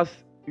who has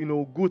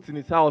goods in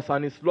his house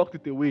and he's locked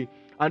it away.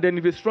 And then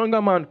if a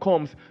stronger man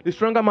comes, the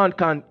stronger man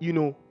can,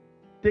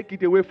 take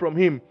it away from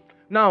him.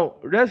 Now,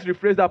 let's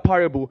rephrase that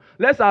parable.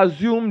 Let's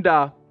assume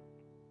that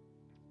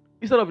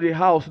instead of the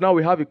house, now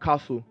we have a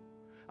castle.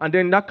 And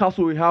then in that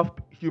castle, we have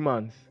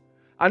humans.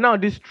 And now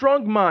the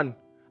strong man,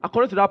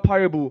 according to that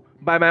parable,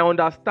 by my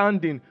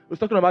understanding, was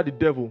talking about the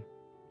devil.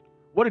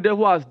 What the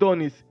devil has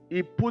done is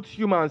he puts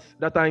humans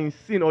that are in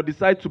sin or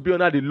decide to be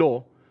under the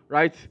law,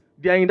 right?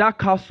 They are in that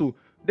castle.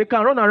 They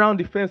can run around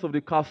the fence of the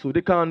castle.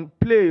 They can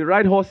play,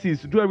 ride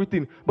horses, do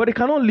everything. But they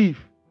cannot leave.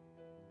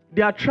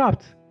 They are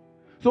trapped.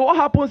 So what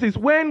happens is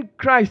when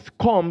Christ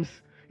comes,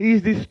 he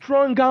is the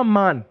stronger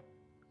man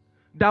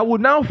that will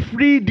now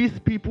free these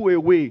people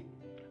away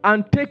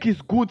and take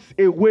his goods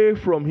away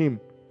from him.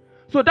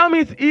 So that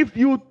means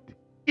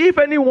if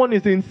anyone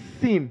is in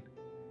sin,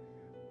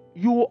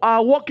 you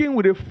are working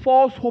with a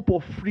false hope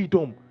of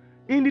freedom.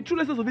 In the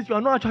true essence of it, you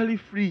are not actually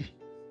free.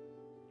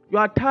 You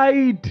are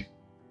tied.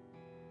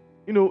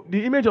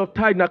 The image of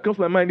tied that comes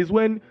to my mind is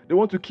when they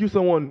want to kill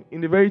someone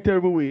in a very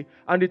terrible way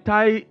and they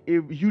tie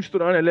a huge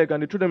stone around their leg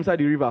and they throw them inside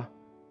the river.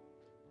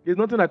 There's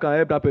nothing that can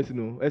help that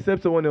person,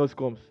 except someone else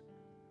comes.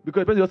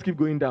 Because the person just keep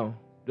going down.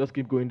 Just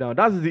keep going down.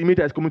 That's the image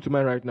that is coming to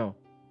mind right now.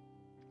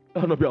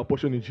 That will not be our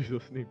portion in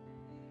Jesus' name.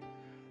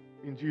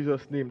 In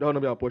Jesus' name, that will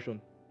not be our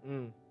portion.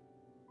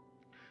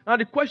 Now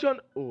the question,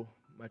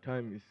 my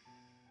time is,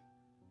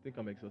 I think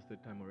I'm exhausted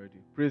time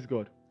already. Praise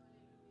God.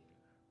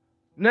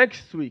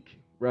 Next week,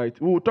 right,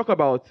 we will talk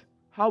about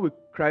how will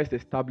Christ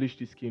establish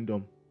this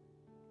kingdom,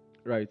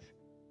 right?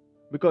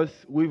 Because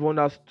we've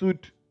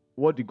understood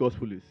what the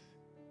gospel is.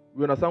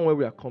 We understand where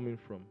we are coming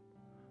from.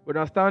 We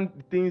understand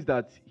the things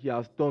that he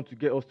has done to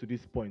get us to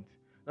this point.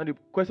 Now the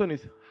question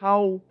is,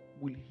 how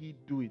will he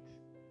do it?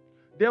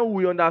 Then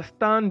we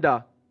understand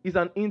that it's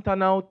an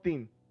internal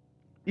thing.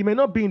 It may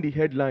not be in the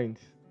headlines,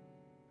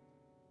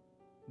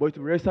 but it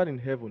will rest in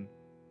heaven.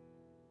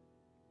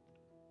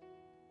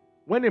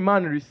 When a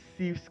man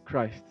receives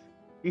Christ,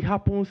 it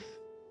happens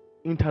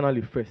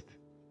internally first.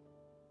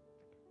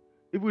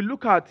 If we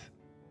look at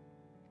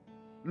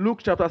Luke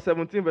chapter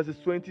 17, verses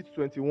 20 to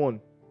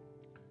 21,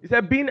 it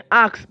said, being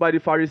asked by the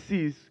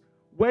Pharisees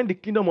when the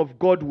kingdom of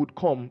God would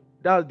come,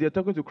 that they're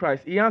talking to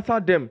Christ, he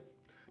answered them,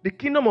 the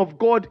kingdom of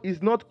God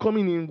is not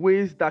coming in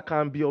ways that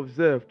can be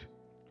observed,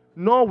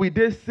 nor will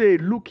they say,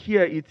 look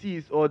here it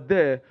is, or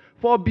there.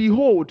 For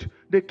behold,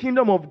 the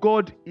kingdom of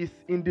God is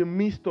in the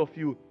midst of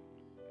you.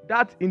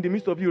 That in the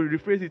midst of you,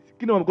 rephrase it,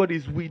 kingdom of God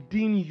is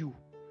within you.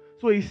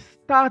 So it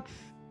starts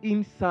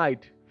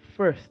inside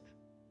first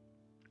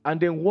and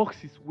then works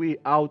its way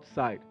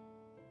outside.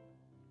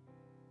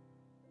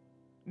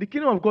 The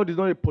kingdom of God is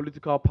not a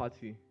political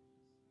party.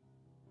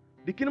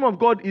 The kingdom of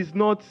God is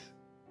not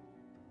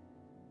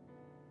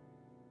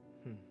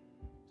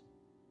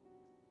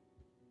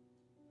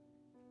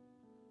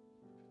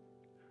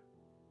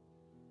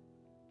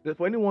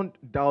for anyone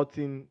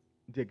doubting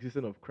the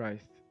existence of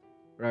Christ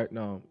right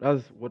now.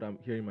 That's what I'm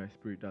hearing in my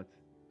spirit. That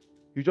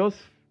you just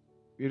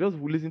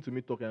listen to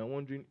me talking and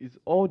wondering, is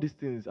all these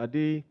things, are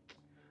they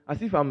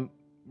as if I'm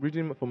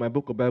reading from my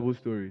book of Bible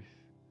stories?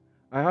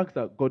 I ask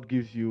that God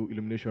gives you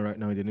illumination right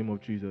now in the name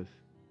of Jesus.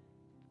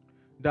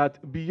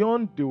 That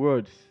beyond the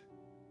words,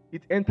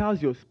 it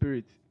enters your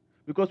spirit.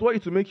 Because what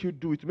it will make you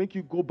do, it will make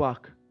you go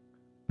back,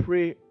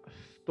 pray,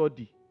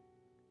 study.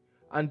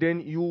 And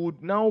then you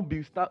would now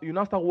start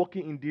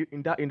walking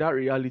in that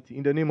reality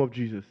in the name of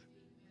Jesus.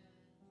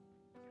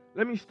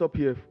 Let me stop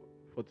here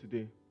for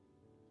today.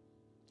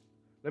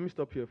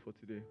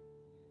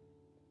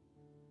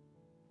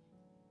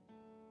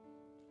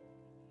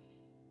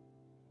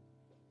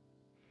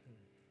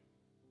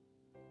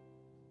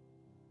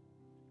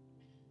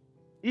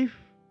 If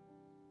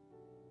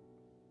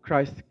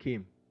Christ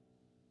came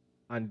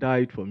and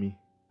died for me,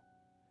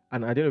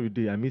 and at the end of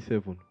the day I miss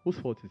heaven, whose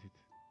fault is it?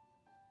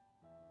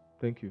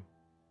 Thank you.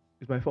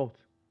 It's my fault.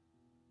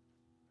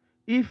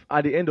 If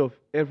at the end of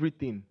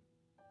everything,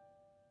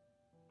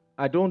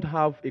 I don't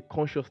have a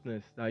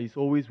consciousness that is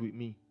always with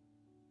me,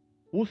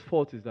 whose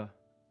fault is that?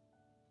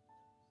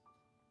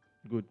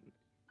 Good.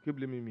 Keep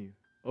blaming me.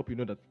 Hope you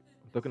know that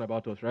I'm talking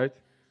about us, right?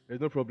 There's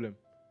no problem.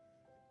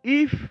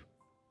 If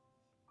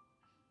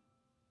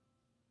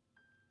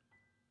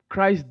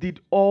Christ did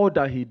all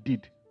that he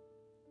did,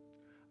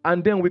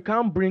 and then we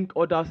can't bring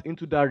others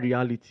into that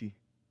reality,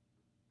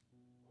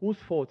 whose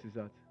fault is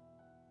that?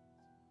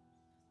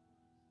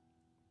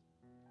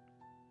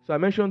 So I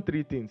mentioned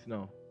 3 things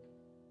now.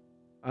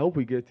 I hope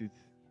we get it.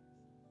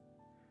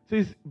 So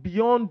it's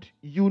beyond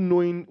you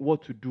knowing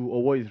what to do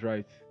or what is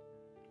right.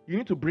 You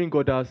need to bring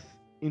others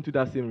into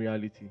that same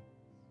reality.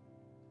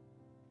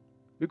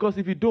 Because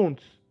if you don't,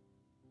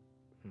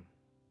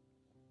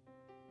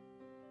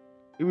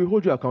 it will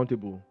hold you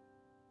accountable.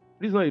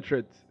 This is not a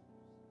threat.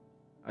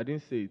 I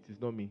didn't say it.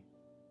 It's not me.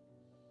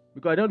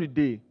 Because at the end of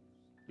the day,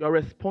 you are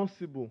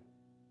responsible.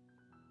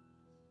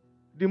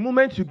 The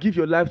moment you give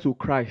your life to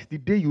Christ, the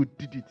day you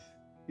did it,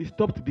 it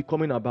stopped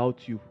becoming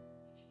about you.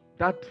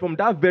 That from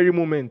that very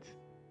moment,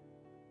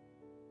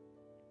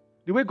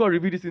 the way God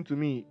revealed this into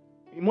me,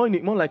 more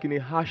like in a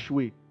harsh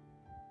way,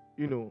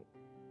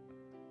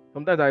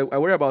 Sometimes I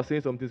worry about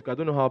saying something because I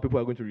don't know how people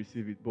are going to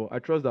receive it, but I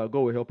trust that God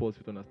will help us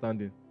with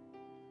understanding.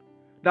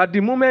 That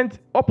the moment,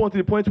 up until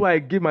the point where I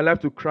gave my life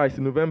to Christ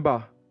in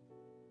November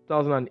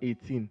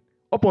 2018,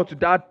 up until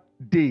that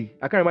day,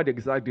 I can't remember the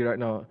exact day right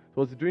now. I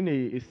was doing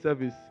a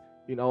service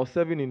I was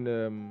serving in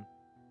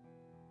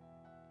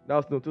that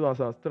was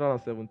 2017.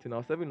 I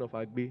was serving in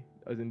Uhakheme.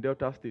 I was in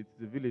Delta State,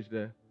 the village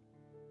there,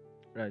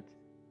 right?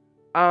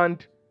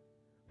 And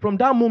from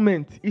that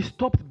moment, it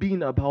stopped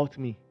being about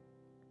me.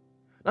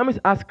 That means,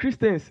 as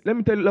Christians, let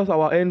me tell you, that's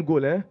our end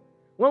goal.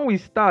 when we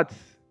start,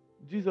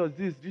 Jesus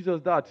this,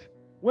 Jesus that,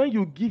 when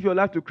you give your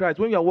life to Christ,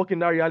 when you are walking in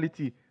that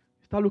reality,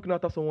 start looking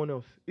after someone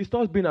else. It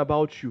starts being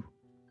about you.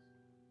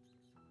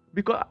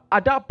 Because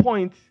at that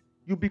point,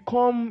 you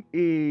become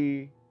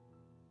a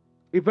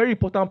very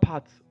important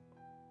part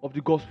of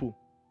the gospel.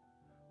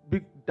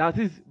 That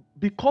is,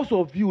 because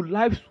of you,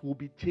 lives will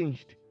be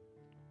changed.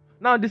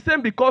 Now, the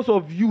same because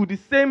of you, the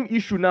same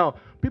issue now,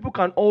 people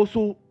can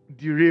also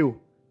derail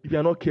if you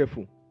are not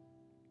careful.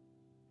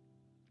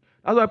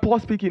 That's why Paul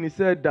speaking, he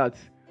said that,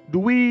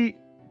 I'm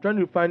trying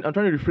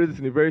to rephrase this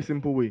in a very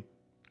simple way,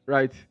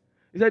 right?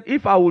 He said,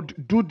 if I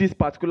would do this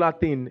particular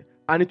thing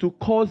and it will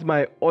cause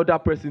my other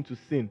person to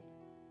sin,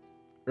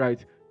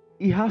 right?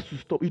 He has to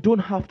stop. You don't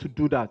have to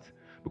do that.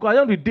 Because at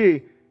the end of the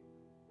day,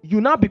 you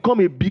now become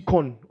a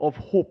beacon of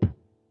hope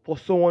for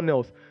someone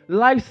else.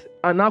 Lives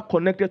are now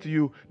connected to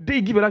you.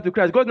 They give your life to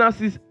Christ. God now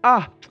says,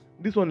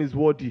 this one is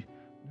worthy.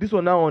 This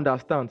one now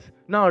understands.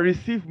 Now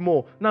receive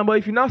more. Now, but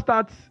if you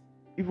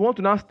want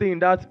to now stay in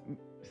that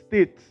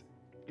state,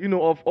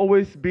 of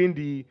always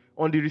being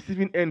on the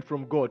receiving end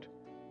from God,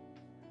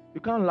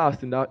 you can't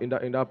last in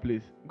that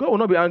place. God will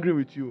not be angry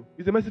with you.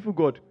 He's a merciful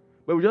God,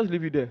 but we'll just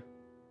leave you there.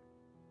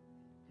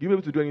 You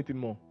won't be able to do anything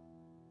more.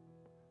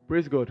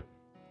 Praise God.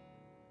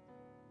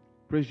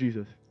 Praise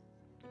Jesus.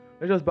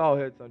 Let's just bow our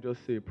heads and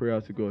just say a prayer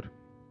to God.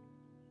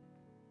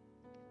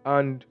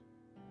 And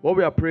what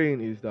we are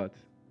praying is that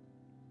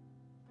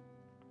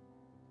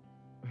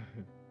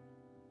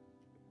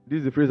this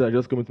is the phrase that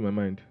just came into my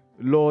mind.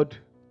 Lord,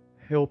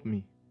 help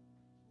me.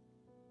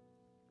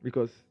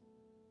 Because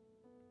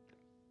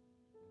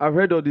I've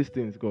heard all these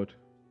things, God.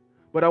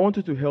 But I want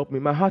you to help me.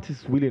 My heart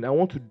is willing. I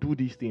want to do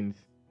these things.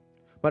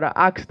 But I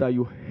ask that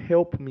you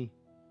help me.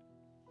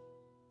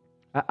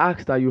 I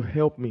ask that you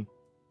help me.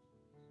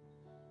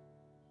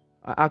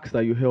 I ask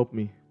that you help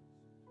me.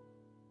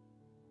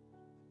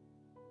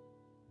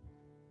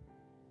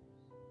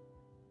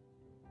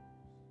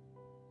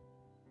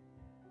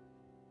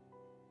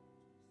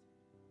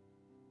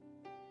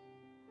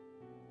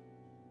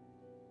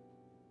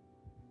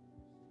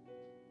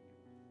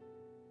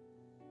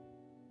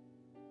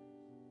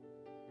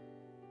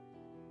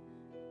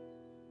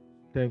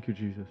 Thank you,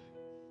 Jesus.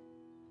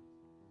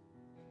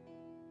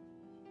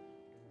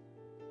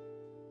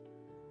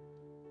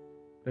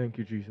 Thank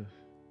you, Jesus.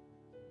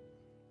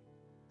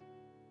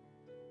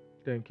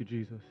 Thank you,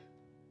 Jesus.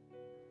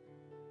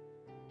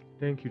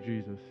 Thank you,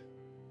 Jesus.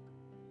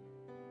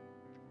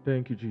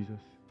 Thank you, Jesus.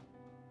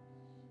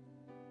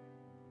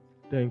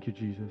 Thank you,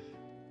 Jesus.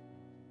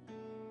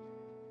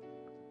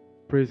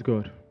 Praise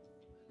God.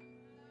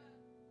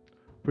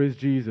 Praise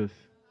Jesus.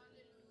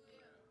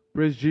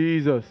 Praise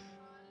Jesus.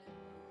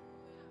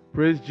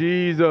 Praise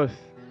Jesus.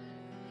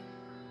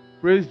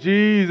 Praise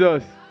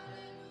Jesus.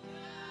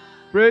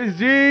 Praise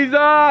Jesus.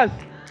 I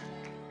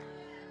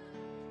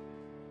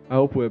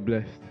hope we're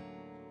blessed.